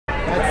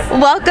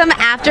Welcome,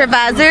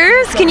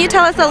 AfterBuzzers. Can you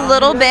tell us a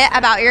little bit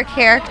about your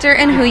character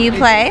and who you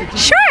play?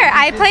 Sure,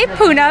 I play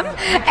Poonam,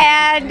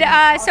 and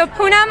so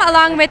Poonam,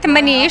 along with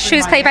Manish,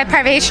 who's played by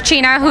Parvesh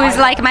Cheena, who's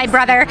like my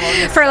brother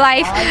for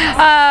life,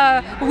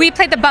 we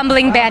play the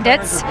bumbling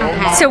bandits.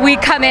 So we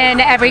come in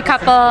every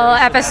couple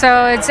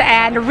episodes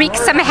and wreak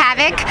some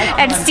havoc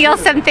and steal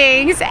some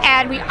things,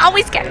 and we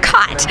always get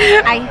caught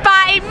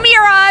by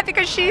Mira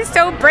because she's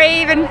so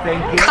brave and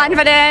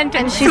confident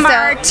and she's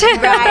smart.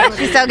 Right,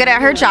 she's so good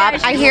at her job.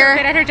 Yeah, I hear so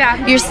good at her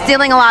job. You're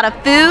stealing a lot of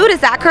food, is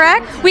that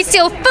correct? We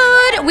steal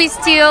food, we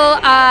steal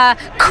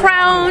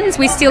crowns,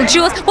 we steal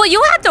jewels. Well,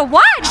 you'll have to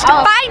watch to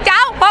find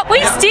out what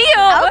we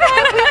steal.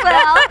 Okay,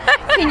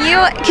 we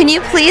will. Can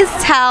you please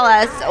tell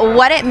us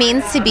what it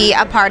means to be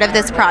a part of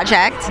this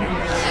project?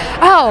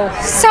 Oh,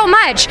 so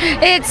much.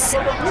 It's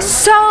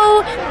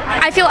so,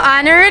 I feel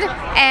honored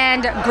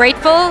and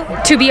grateful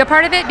to be a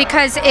part of it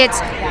because it's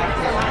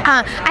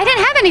I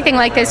didn't have anything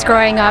like this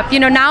growing up. You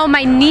know, now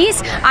my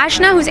niece,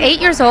 Ashna, who's 8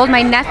 years old,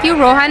 my nephew,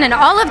 Rohan, and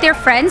all of their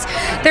friends,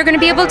 they're going to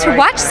be able to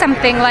watch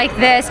something like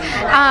this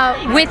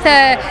with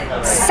a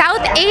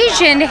South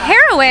Asian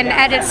heroine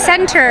at its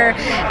center.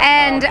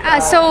 And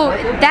so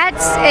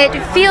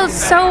it feels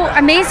so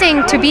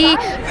amazing to be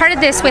part of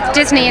this with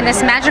Disney in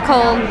this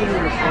magical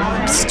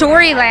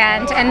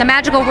storyland and the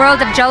magical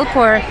world of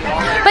Jaipur.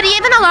 But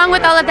even along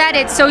with all of that,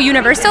 it's so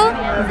universal.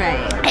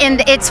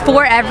 And it's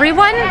for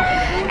everyone.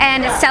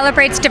 And it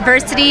celebrates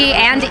diversity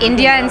and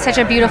India in such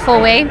a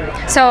beautiful way.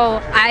 So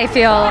I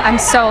feel I'm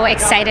so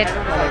excited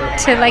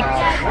to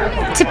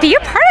be a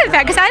part of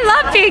that because I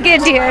love being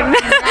Indian.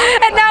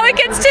 And now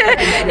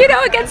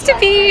it gets to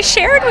be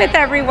shared with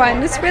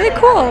everyone. It's really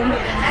cool.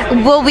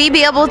 Will we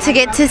be able to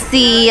get to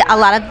see a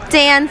lot of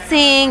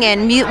dancing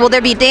and will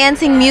there be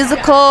dancing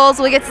musicals?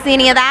 Will we get to see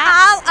any of that?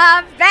 All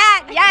of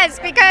that, yes,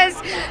 because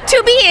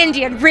to be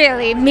Indian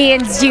really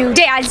means you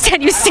dance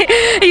and you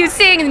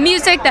sing the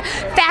music, the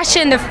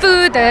fashion, the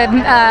food, the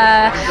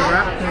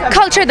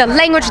culture, the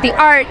language, the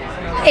art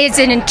is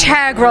an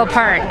integral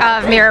part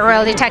of Mira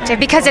Royal Detective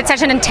because it's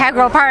such an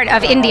integral part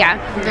of India.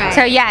 Right.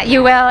 So yeah,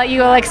 you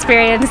will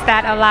experience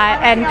that a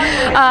lot. And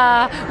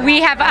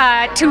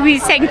we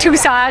sang 2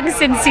 songs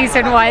in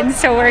season 1,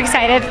 so we're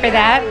excited for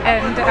that.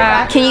 And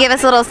can you give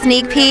us a little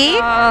sneak peek?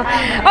 Not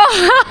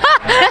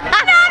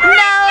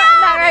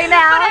right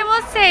now. But I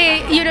will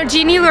say, you know,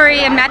 Jeannie Lurie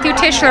and Matthew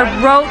Tischler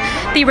wrote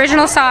the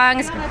original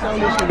songs.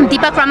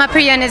 Deepak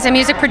Ramapriyan is a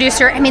music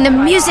producer. I mean, the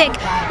music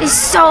is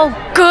so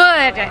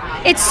good.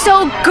 It's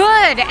so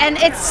good, and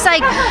it's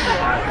like,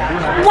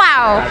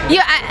 wow.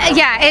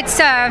 It's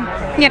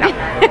you know.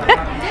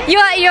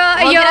 You'll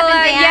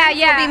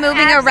be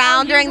moving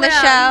around during the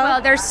show.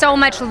 Well, there's so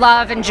much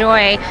love and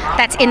joy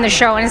that's in the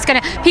show, and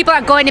people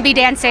are going to be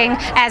dancing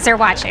as they're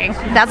watching.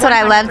 That's what 100%.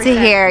 I love to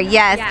hear.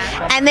 Yes.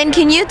 Yeah. And then,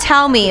 can you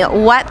tell me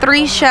what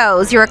 3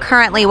 shows you're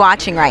currently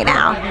watching right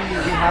now?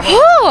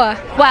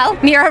 Well,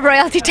 Mira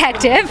Royal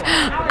Detective,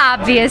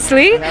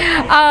 obviously.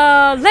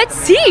 Let's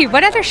see,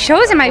 what other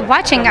shows am I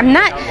watching? I'm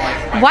not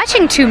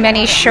watching too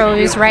many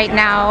shows right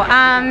now.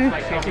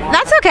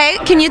 That's okay.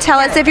 Can you tell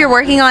us if you're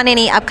working on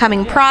any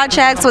upcoming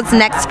projects? What's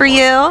next for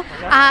you?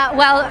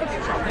 Well,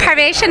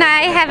 Parvesh and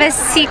I have a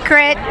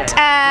secret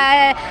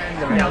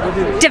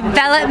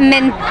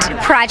development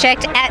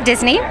project at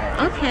Disney.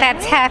 Okay.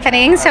 That's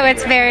happening, so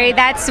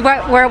that's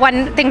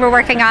one thing we're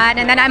working on.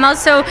 And then I'm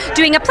also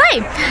doing a play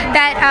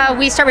that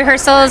we start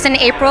rehearsals in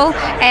April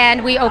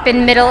and we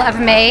open middle of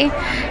May.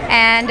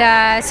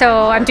 And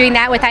so I'm doing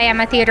that with I Am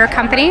a Theater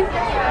Company.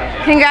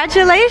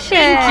 Congratulations.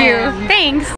 Thank you. Thanks.